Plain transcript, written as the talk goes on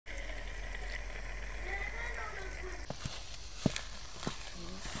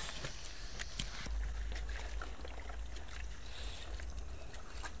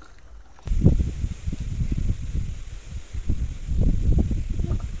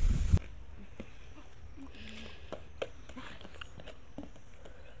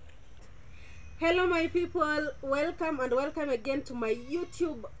Hello my people, welcome again to my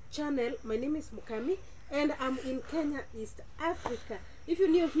YouTube channel. My name is Mukami and I'm in Kenya, East Africa. If you're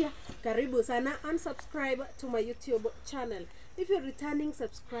new here, karibu sana, and subscribe to my YouTube channel. If you're returning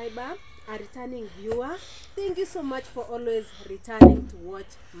subscriber, a returning viewer, thank you so much for always returning to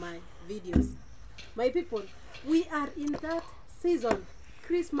watch my videos. My people, we are in that season,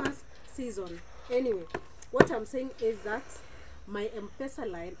 Christmas season. Anyway, what I'm saying is that my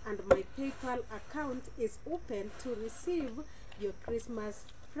M-Pesa line and my PayPal account is open to receive your Christmas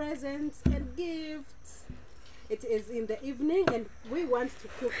presents and gifts. It is in the evening and we want to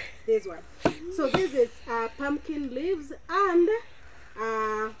cook this one. So this is pumpkin leaves and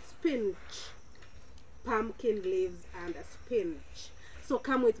spinach. Pumpkin leaves and spinach. So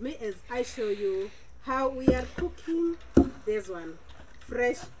come with me as I show you how we are cooking this one.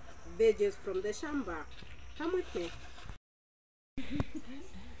 Fresh veggies from the shamba. Come with me.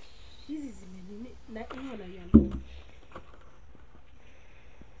 Hizi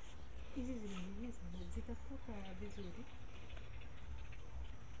zitatoka vizuri.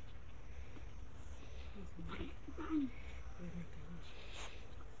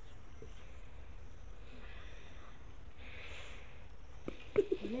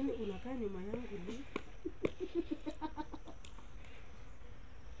 Nini unakaa nyuma yangu ni?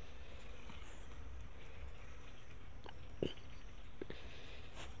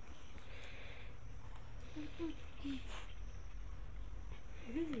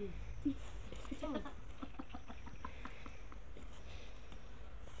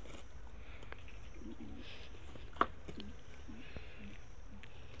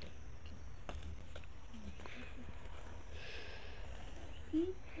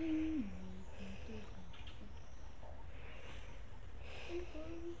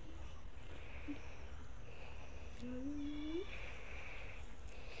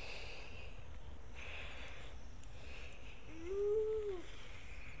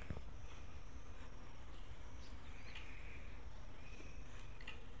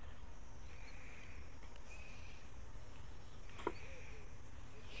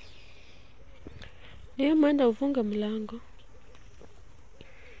 Mwenda ufunga mlango.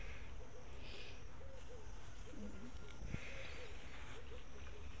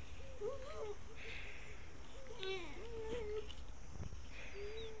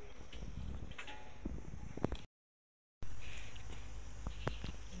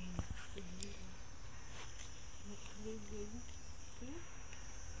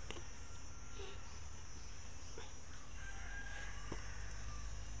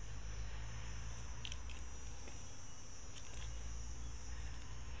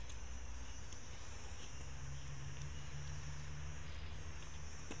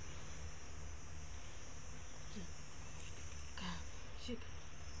 Shika.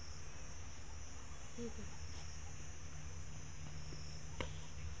 Shika.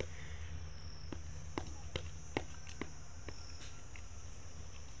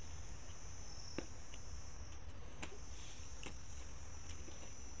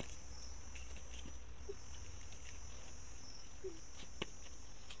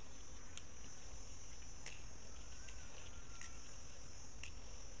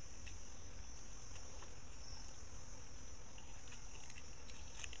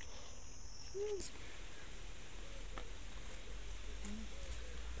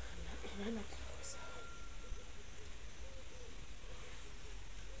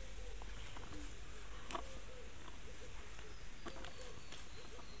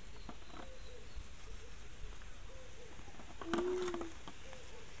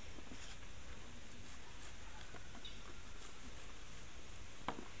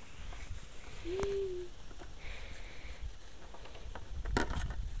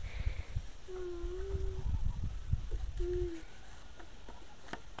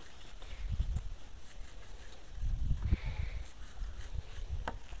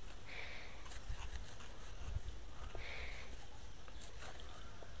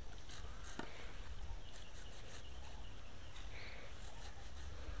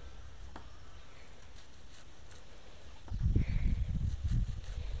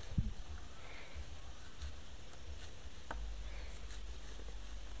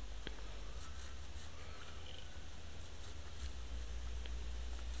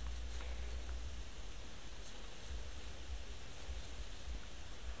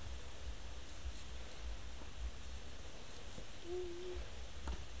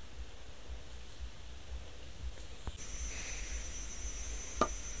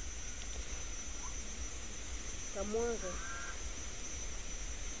 Kamwaga.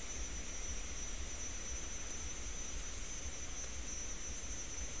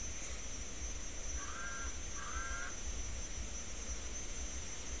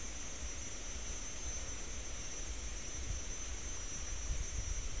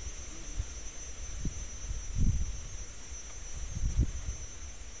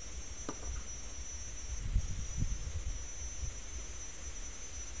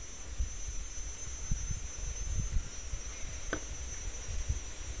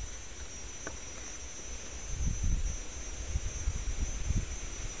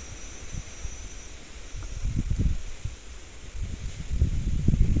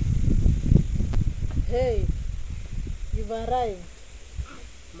 Hey, you've arrived,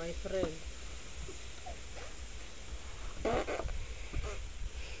 my friend.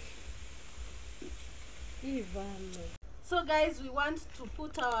 So guys, we want to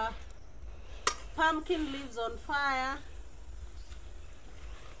put our pumpkin leaves on fire.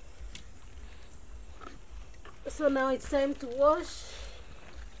 So now it's time to wash.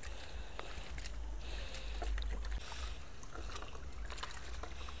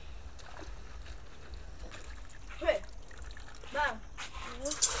 Wait, Bam.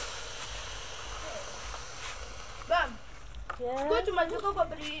 Bam. Yeah. Kwa tumetoka kwa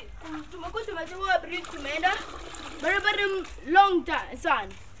bridge tumeenda barabara long time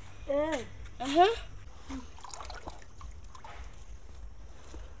sana. Yeah.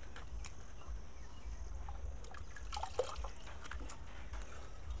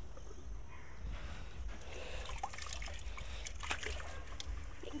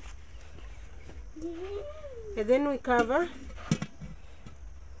 And then we cover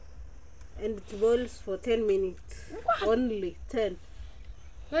and it boils for 10 minutes. What? Only 10.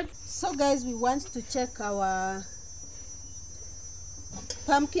 So guys, we want to check our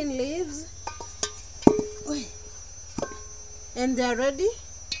pumpkin leaves. And they are ready.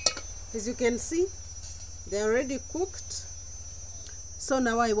 As you can see, they are already cooked. So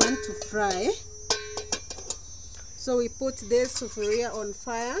now I want to fry. So we put this sufuria on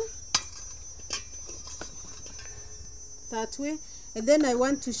fire that way. And then I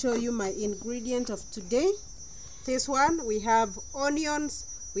want to show you my ingredient of today. This one, we have onions,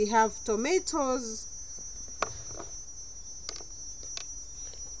 we have tomatoes,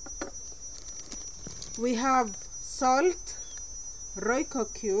 we have salt, Royco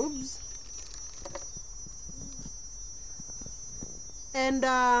cubes, and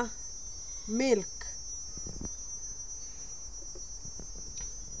milk.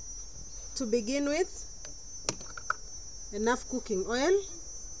 To begin with, enough cooking oil.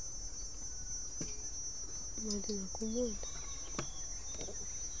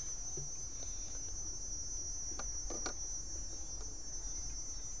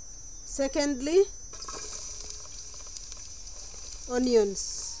 Secondly,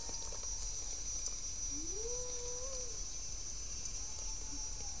 onions.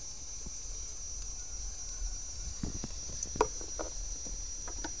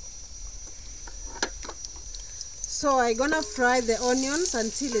 So I'm gonna fry the onions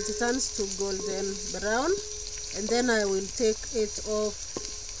until it turns to golden brown, and then I will take it off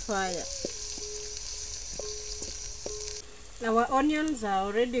fire. Our onions are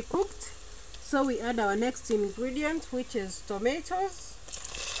already cooked, so we add our next ingredient, which is tomatoes.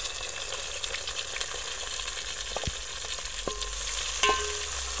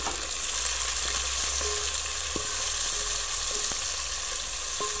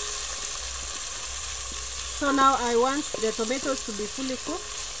 So now I want the tomatoes to be fully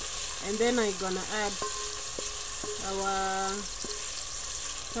cooked, and then I'm gonna add our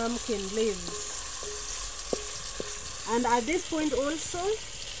pumpkin leaves. And at this point also,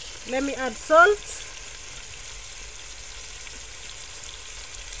 let me add salt.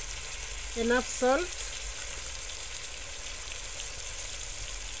 Enough salt.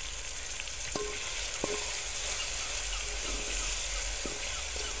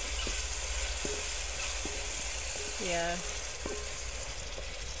 Yeah.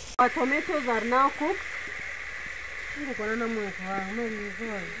 Our tomatoes are now cooked.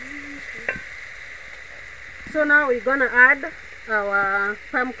 So now we're gonna add our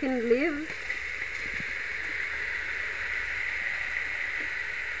pumpkin leaves.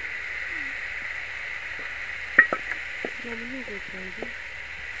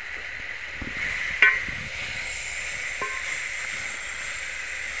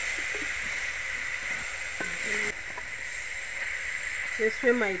 This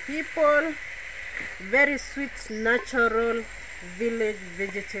way, my people, very sweet, natural village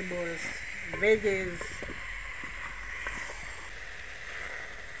vegetables, veggies.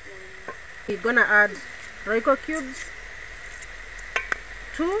 We're gonna add Royco cubes,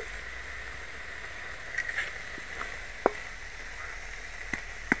 2.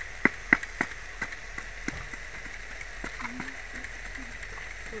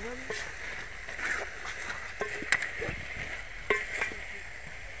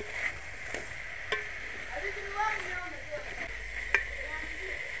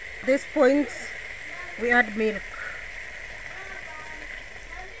 At this point, we add milk.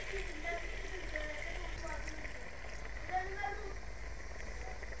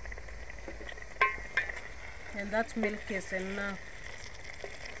 And that milk is enough.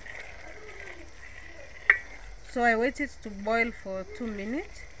 So I wait it to boil for 2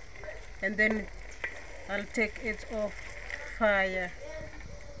 minutes, and then I'll take it off fire.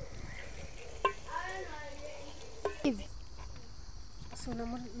 So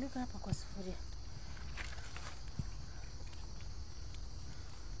unamulika hapa kwa sufuria.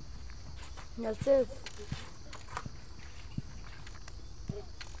 Nasef.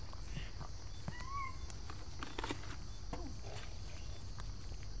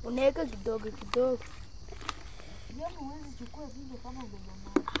 Unaweka kidogo kidogo. Yaani huwezi chukua vile kama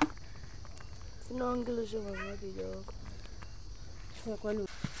mama. Sinaongelesha mama kidogo. Kwa kwani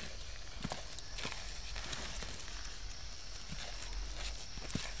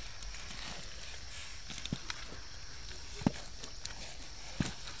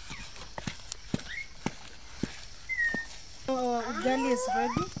ugali is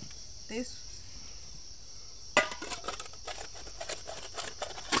ready.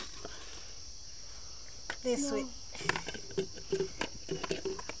 This way.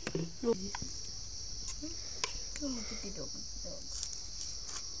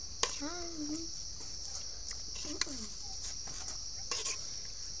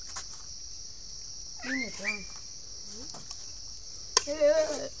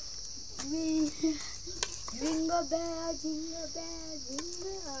 Jingle bell, jingle bell,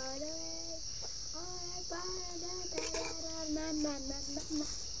 jingle all the way. All right, na na na na na.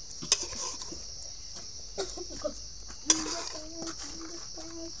 Jingle bell, jingle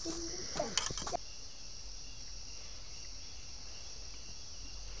bell, jingle bell.